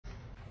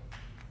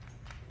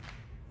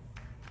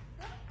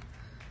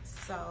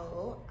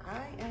So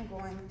I am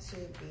going to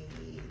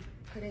be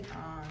putting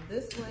on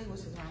this wig,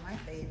 which is one of my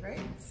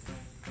favorites,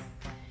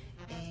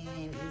 and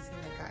using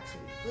the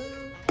got2b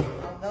glue.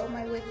 Although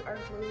my wigs are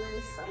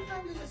glueless,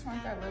 sometimes you just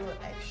want that little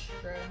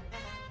extra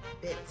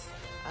bit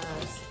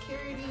of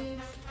security.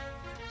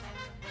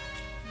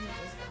 Let me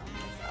just comb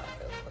this out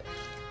real quick.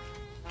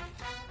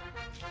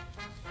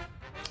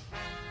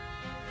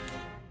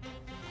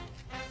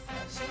 So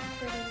she's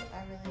pretty. I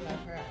really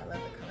love her. I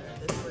love the color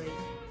of this wig.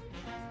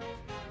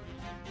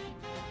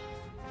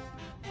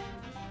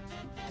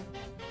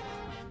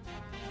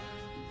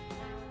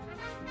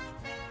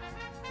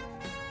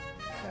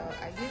 So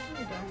I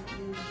usually don't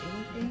use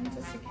anything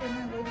to secure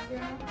my wigs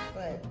down,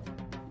 but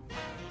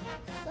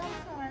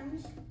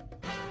sometimes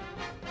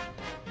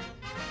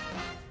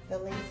the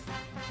lace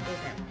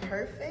isn't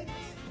perfect,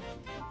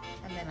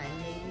 and then I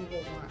maybe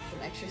will want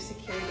some extra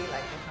security,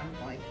 like if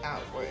I'm going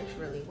out where it's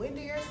really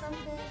windy or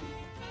something.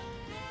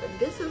 But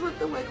this is what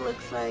the wig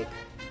looks like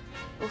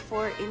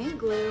before any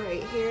glue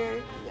right here.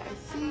 You guys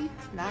see,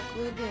 it's not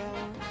glued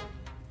down.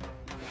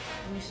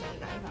 Let me show you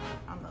guys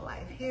on the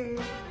live here.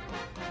 So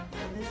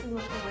this is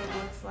what the wig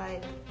looks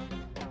like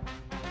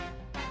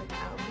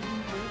without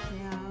being glued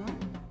down.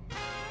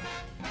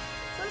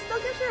 So it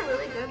still gives you a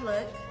really good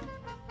look.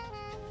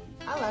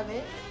 I love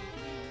it.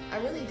 I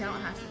really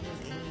don't have to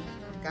use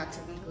any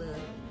got2b glue.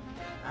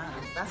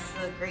 That's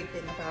the great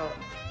thing about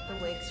the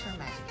wigs from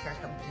Magic Hair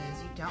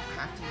Companies. You don't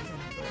have to use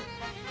any glue.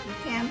 You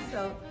can,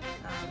 so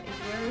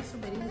if you're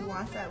somebody who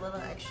wants that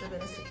little extra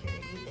bit of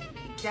security, then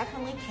you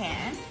definitely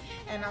can.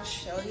 And I'll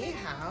show you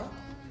how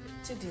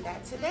to do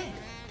that today.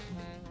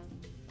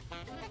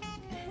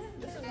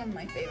 This is one of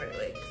my favorite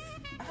wigs.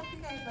 I hope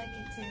you guys like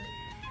it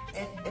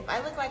too. If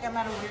I look like I'm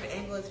at a weird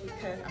angle, it's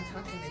because I'm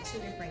talking to two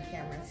different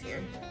cameras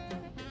here.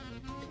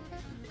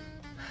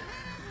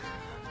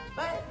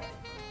 But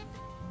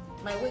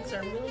my wigs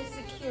are really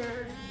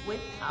secure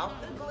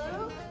without the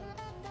glue.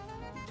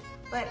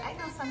 But I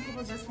know some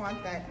people just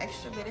want that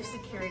extra bit of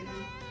security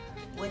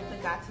with the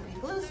got2b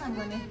glue, so I'm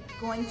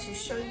going to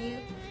show you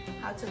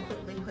how to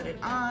quickly put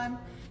it on.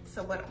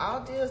 So what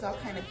I'll do is I'll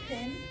kind of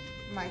pin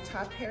my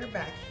top hair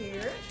back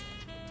here.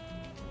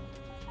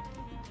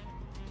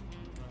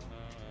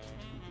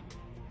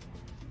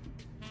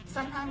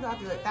 Sometimes I'll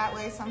do it that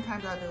way,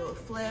 sometimes I'll do a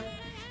flip,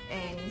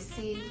 and you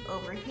see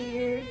over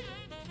here,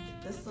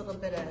 this little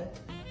bit of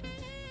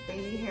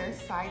baby hair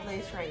side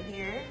lace right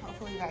here.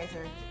 Hopefully you guys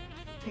are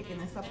picking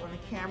this up on the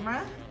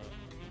camera.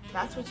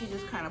 That's what you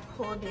just kind of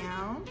pull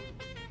down,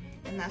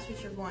 and that's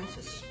what you're going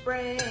to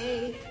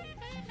spray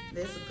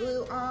this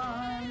glue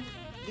on.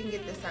 You can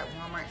get this at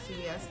Walmart,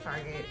 CVS,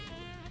 Target,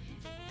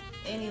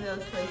 any of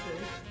those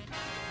places.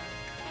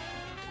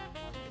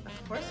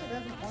 Of course it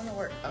doesn't want to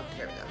work. Oh,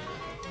 here we go.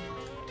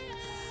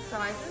 So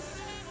I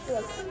just do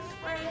a quick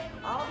spray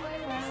all the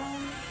way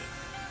around.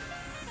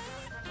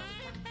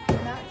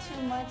 Not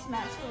too much,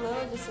 not too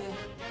little, just a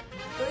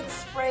good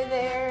spray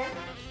there.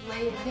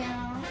 Lay it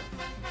down.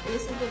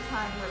 This is the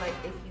time where, like,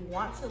 if you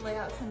want to lay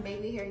out some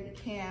baby hair, you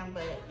can,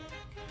 but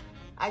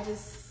I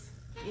just,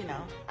 you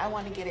know, I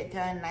want to get it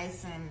done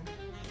nice and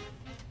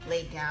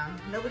laid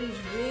down. Nobody's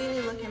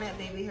really looking at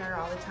baby hair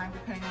all the time,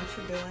 depending on what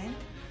you're doing.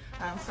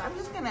 So I'm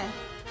just gonna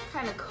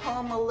kind of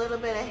comb a little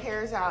bit of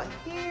hairs out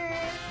here.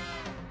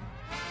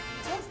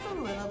 Just a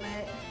little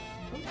bit.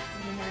 Oops,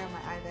 there's hair on my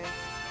eye there.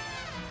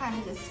 Kind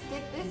of just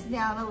stick this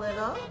down a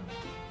little.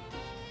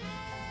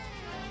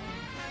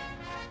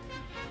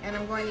 And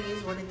I'm going to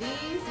use one of these.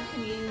 You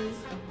can use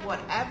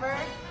whatever,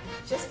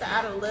 just to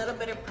add a little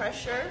bit of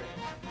pressure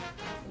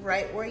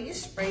right where you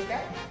spray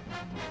that,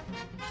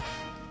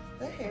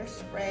 the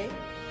hairspray.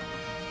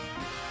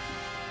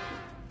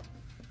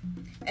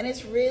 And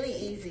it's really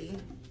easy.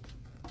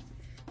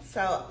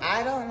 So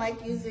I don't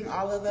like using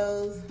all of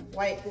those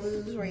white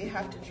glues where you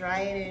have to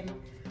dry it and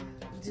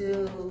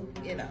do,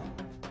 you know,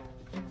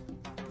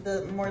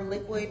 the more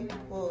liquid,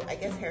 well, I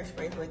guess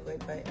hairspray is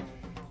liquid, but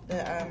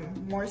the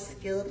more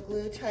skilled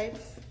glue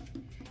types,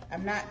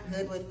 I'm not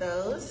good with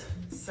those.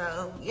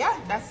 So yeah,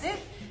 that's it.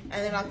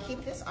 And then I'll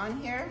keep this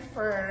on here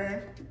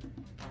for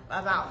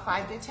about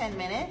 5 to 10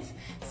 minutes.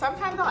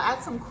 Sometimes I'll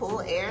add some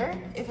cool air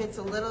if it's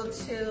a little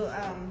too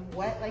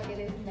wet like it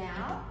is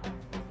now.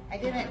 I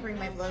didn't bring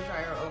my blow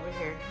dryer over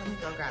here. Let me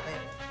go grab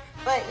it.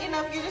 But you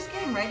know, if you're just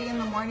getting ready in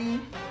the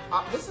morning,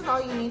 this is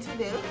all you need to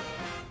do.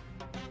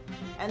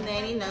 And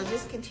then, you know,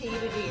 just continue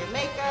to do your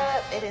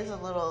makeup. It is a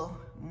little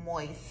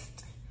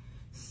moist.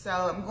 So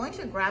I'm going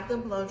to grab the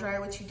blow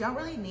dryer, which you don't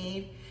really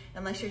need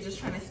unless you're just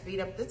trying to speed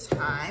up the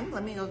time.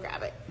 Let me go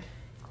grab it.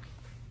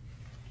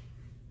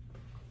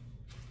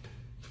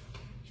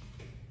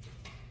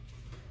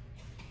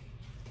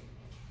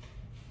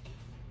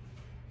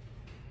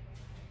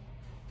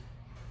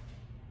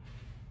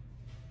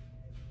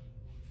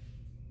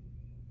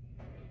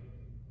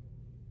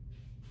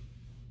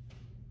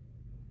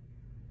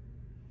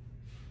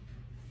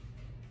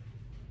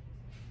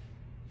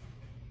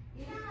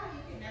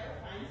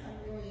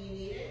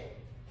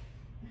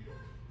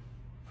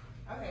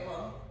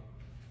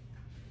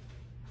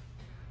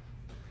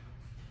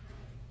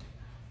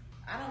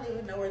 I don't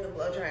even know where the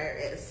blow dryer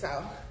is,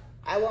 so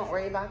I won't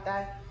worry about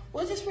that.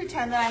 We'll just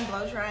pretend that I'm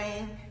blow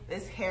drying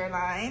this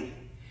hairline.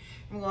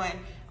 I'm going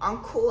on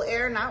cool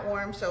air, not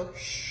warm, so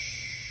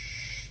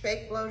shh,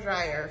 fake blow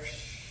dryer,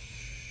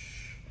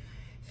 shh,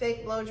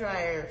 fake blow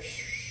dryer,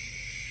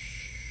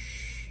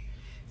 shh,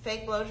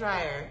 fake blow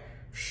dryer,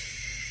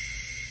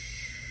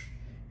 shh,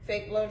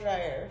 fake blow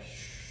dryer,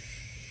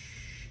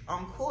 shh,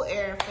 on cool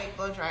air, fake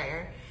blow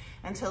dryer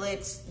until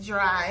it's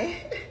dry.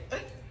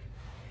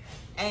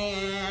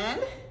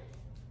 And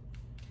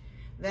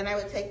then I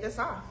would take this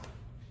off.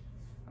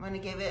 I'm gonna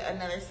give it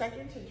another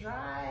second to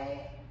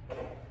dry.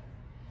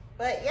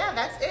 But yeah,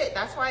 that's it.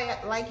 That's why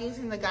I like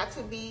using the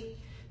got2b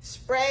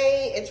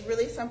spray. It's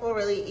really simple,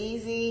 really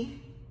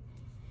easy.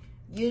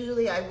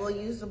 Usually I will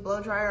use the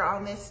blow dryer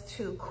on this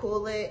to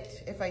cool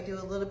it if I do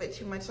a little bit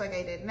too much like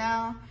I did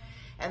now.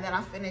 And then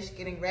I'll finish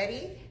getting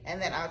ready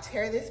and then I'll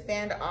tear this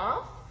band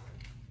off.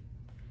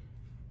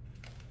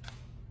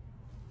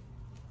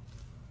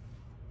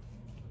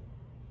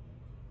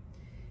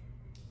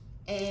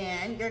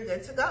 And you're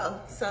good to go.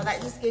 So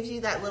that just gives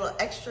you that little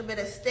extra bit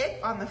of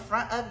stick on the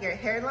front of your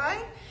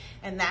hairline,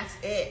 and that's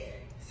it.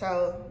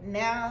 So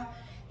now,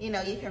 you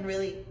know, you can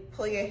really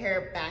pull your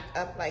hair back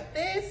up like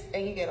this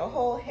and you get a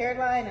whole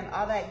hairline and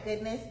all that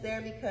goodness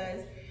there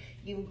because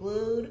you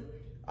glued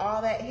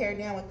all that hair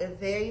down with a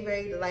very,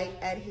 very light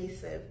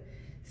adhesive.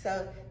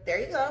 So there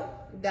you go.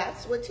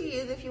 That's what to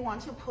use if you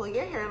want to pull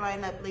your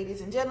hairline up,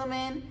 ladies and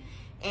gentlemen.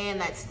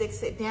 And that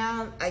sticks it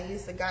down. I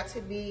use the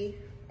got2b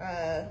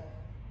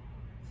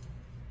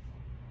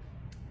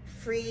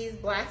freeze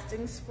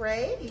blasting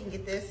spray. You can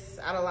get this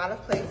at a lot of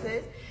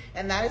places,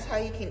 and that is how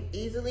you can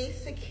easily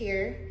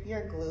secure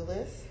your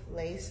glueless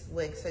lace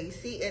wig. So you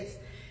see it's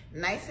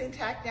nice and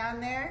tacked down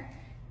there.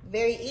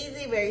 Very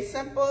easy, very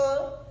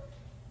simple.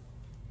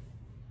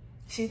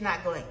 She's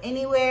not going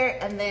anywhere.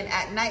 And then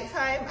at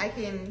nighttime,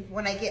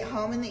 when I get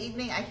home in the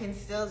evening, I can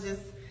still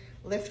just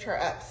lift her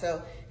up.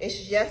 So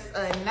it's just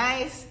a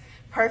nice,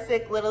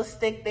 perfect little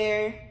stick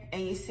there.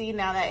 And you see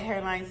now that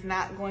hairline's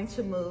not going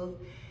to move.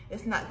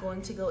 It's not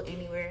going to go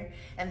anywhere.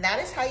 And that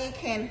is how you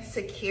can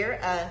secure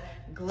a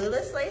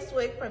glueless lace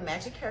wig from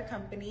Magic Hair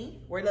Company.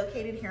 We're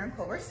located here in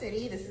Culver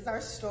City. This is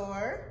our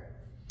store.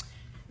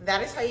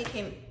 That is how you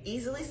can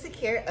easily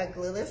secure a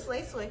glueless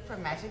lace wig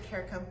from Magic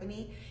Hair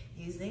Company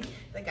using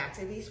the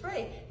got2b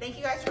spray. Thank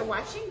you guys for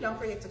watching. Don't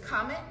forget to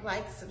comment,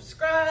 like,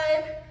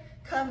 subscribe.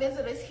 Come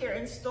visit us here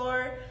in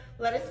store.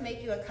 Let us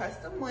make you a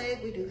custom wig.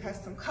 We do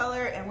custom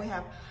color and we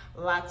have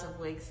lots of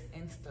wigs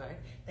in store.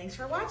 Thanks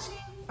for watching.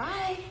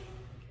 Bye.